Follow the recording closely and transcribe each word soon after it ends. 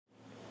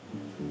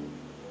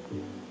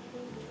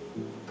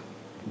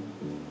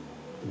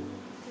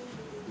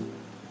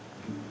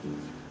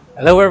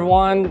Hello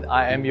everyone,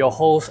 I am your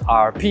host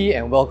RP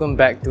and welcome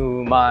back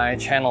to my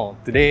channel.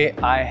 Today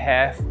I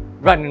have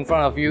right in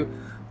front of you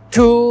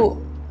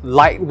two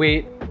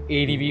lightweight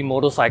ADV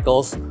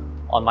motorcycles.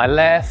 On my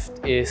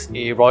left is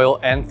a Royal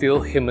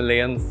Enfield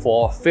Himalayan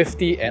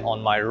 450 and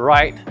on my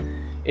right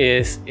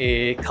is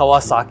a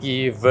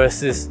Kawasaki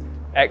Versys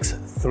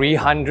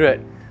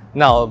X300.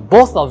 Now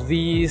both of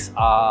these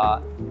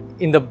are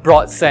in the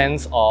broad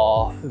sense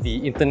of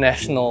the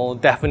international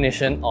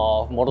definition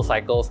of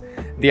motorcycles.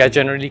 They are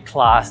generally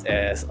classed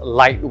as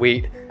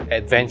lightweight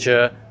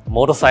adventure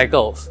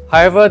motorcycles.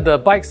 However, the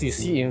bikes you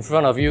see in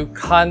front of you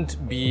can't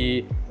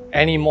be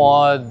any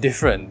more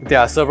different. There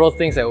are several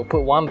things that will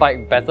put one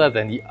bike better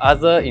than the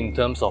other in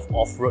terms of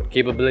off-road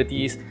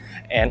capabilities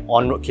and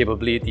on-road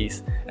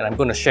capabilities. And I'm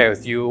going to share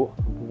with you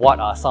what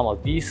are some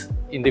of these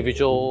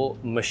individual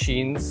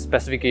machines,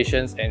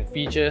 specifications and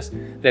features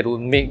that will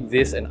make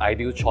this an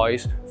ideal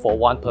choice for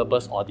one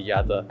purpose or the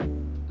other.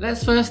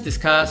 Let's first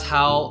discuss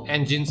how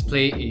engines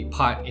play a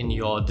part in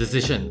your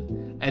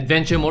decision.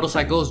 Adventure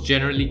motorcycles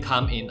generally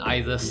come in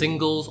either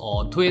singles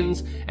or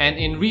twins, and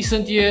in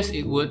recent years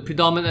it would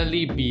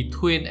predominantly be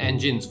twin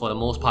engines for the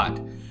most part.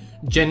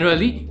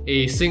 Generally,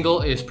 a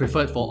single is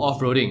preferred for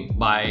off-roading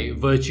by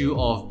virtue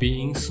of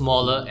being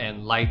smaller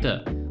and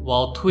lighter,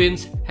 while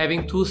twins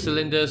having two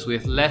cylinders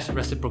with less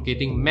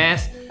reciprocating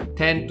mass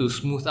tend to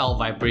smooth out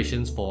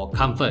vibrations for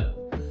comfort.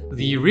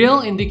 The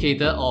real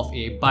indicator of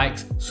a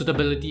bike's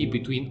suitability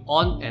between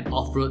on and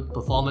off-road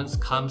performance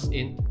comes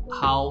in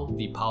how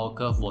the power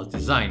curve was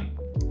designed.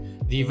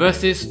 The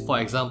Versys, for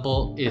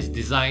example, is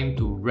designed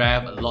to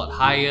rev a lot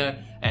higher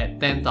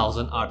at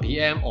 10,000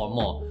 RPM or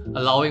more,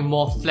 allowing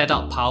more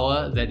flat-out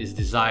power that is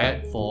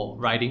desired for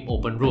riding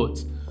open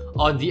roads.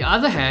 On the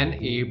other hand,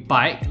 a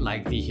bike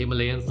like the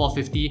Himalayan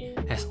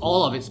 450 has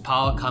all of its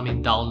power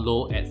coming down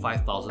low at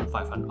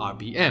 5,500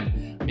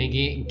 RPM,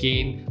 making it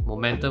gain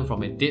momentum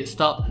from a dead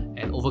stop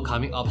and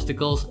overcoming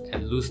obstacles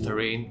and loose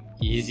terrain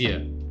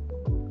easier.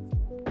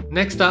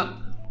 Next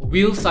up,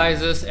 wheel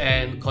sizes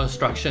and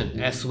construction,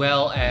 as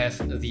well as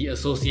the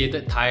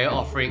associated tyre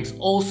offerings,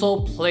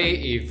 also play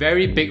a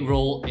very big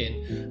role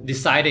in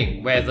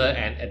deciding whether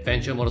an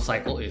adventure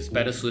motorcycle is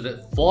better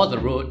suited for the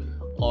road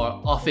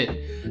or off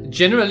it.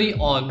 Generally,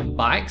 on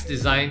bikes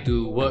designed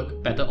to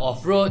work better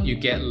off-road, you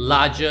get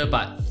larger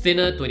but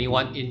thinner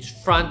 21-inch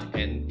front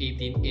and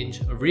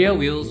 18-inch rear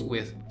wheels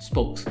with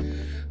spokes.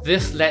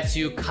 This lets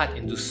you cut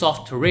into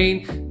soft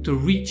terrain to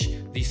reach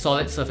the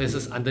solid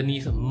surfaces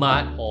underneath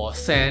mud or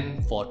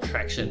sand for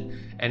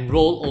traction and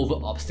roll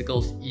over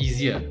obstacles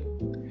easier.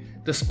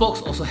 The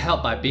spokes also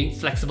help by being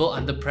flexible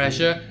under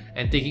pressure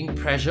and taking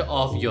pressure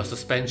off your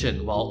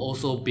suspension while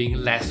also being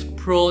less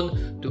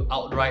prone to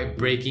outright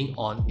braking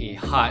on a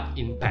hard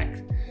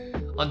impact.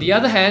 On the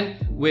other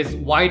hand, with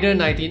wider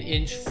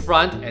 19-inch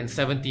front and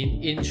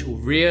 17-inch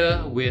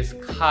rear with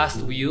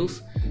cast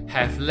wheels,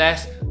 have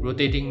less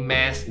rotating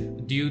mass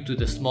due to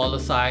the smaller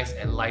size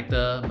and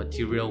lighter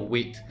material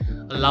weight,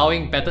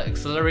 allowing better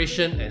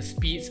acceleration and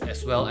speeds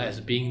as well as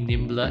being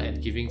nimbler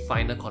and giving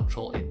finer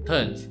control in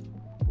turns.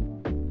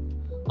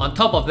 On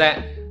top of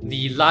that,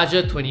 the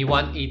larger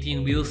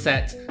 21-18 wheel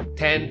sets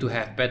tend to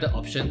have better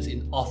options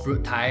in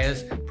off-road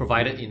tyres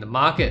provided in the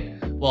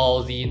market,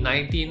 while the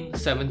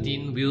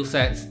 19-17 wheel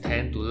sets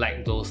tend to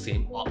lack those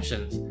same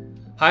options.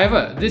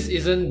 However, this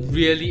isn't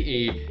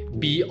really a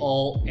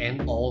be-all,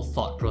 end-all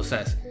thought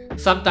process.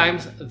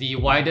 Sometimes the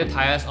wider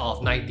tyres of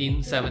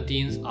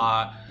 19-17s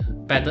are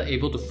better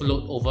able to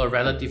float over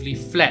relatively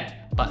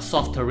flat but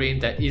soft terrain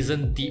that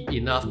isn't deep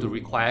enough to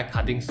require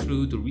cutting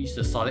through to reach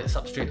the solid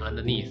substrate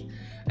underneath.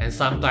 And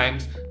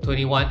sometimes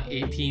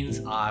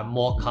 21-18s are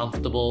more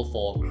comfortable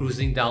for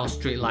cruising down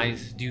straight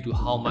lines due to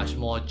how much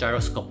more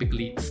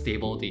gyroscopically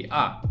stable they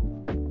are.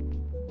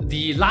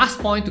 The last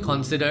point to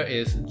consider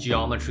is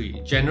geometry.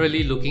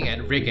 Generally, looking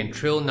at rig and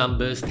trail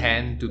numbers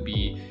tend to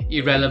be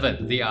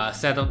irrelevant. They are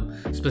set up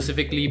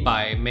specifically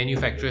by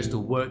manufacturers to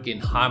work in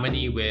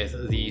harmony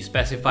with the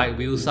specified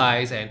wheel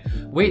size and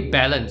weight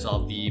balance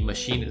of the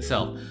machine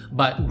itself.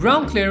 But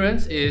ground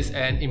clearance is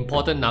an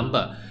important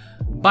number.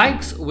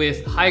 Bikes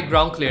with high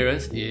ground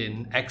clearance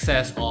in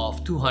excess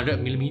of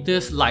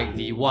 200mm like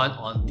the one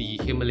on the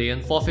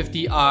Himalayan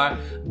 450 are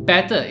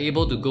better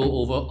able to go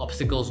over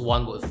obstacles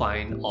one would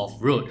find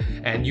off-road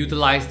and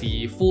utilize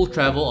the full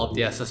travel of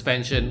their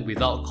suspension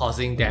without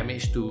causing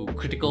damage to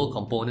critical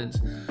components.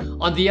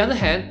 On the other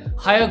hand,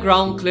 higher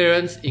ground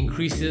clearance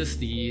increases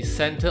the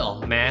center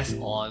of mass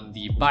on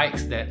the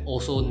bikes that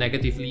also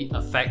negatively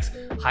affects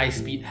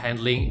high-speed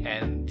handling,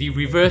 and the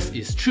reverse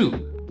is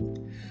true.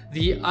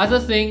 The other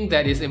thing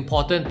that is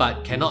important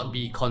but cannot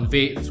be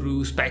conveyed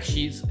through spec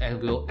sheets and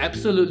will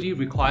absolutely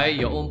require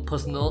your own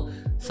personal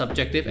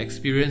subjective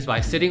experience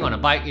by sitting on a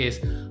bike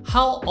is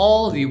how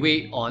all the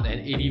weight on an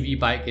ADV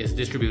bike is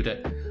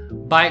distributed.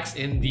 Bikes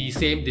in the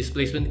same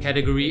displacement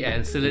category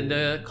and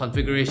cylinder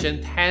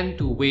configuration tend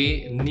to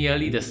weigh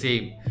nearly the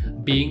same,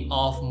 being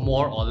off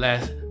more or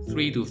less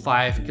 3 to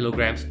 5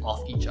 kilograms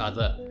off each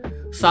other.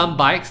 Some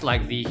bikes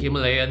like the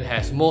Himalayan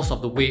has most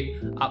of the weight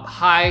up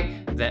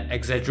high that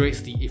exaggerates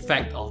the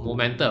effect of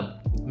momentum,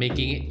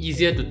 making it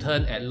easier to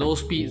turn at low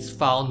speeds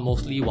found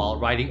mostly while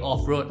riding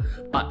off-road,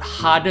 but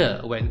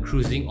harder when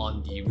cruising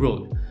on the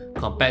road,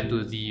 compared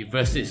to the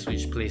Versys,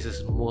 which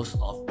places most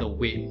of the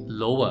weight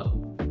lower.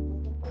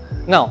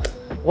 Now,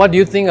 what do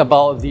you think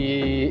about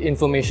the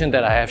information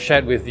that I have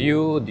shared with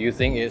you? Do you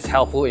think it's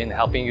helpful in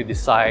helping you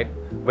decide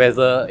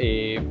whether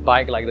a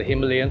bike like the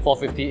Himalayan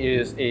 450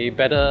 is a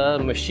better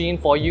machine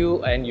for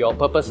you and your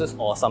purposes,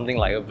 or something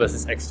like a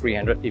Versys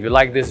X300? If you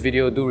like this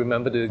video, do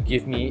remember to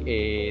give me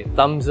a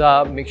thumbs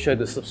up, make sure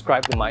to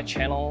subscribe to my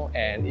channel,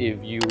 and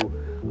if you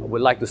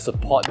would like to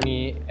support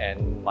me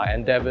and my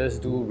endeavors,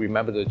 do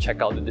remember to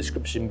check out the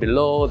description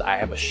below. I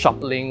have a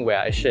shop link where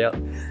I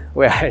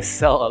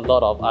sell a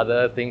lot of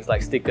other things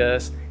like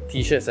stickers,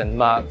 t-shirts and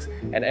mugs,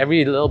 and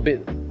every little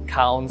bit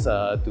counts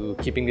to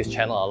keeping this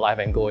channel alive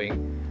and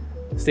going.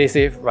 Stay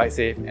safe, ride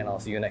safe, and I'll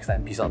see you next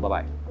time. Peace out, bye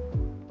bye.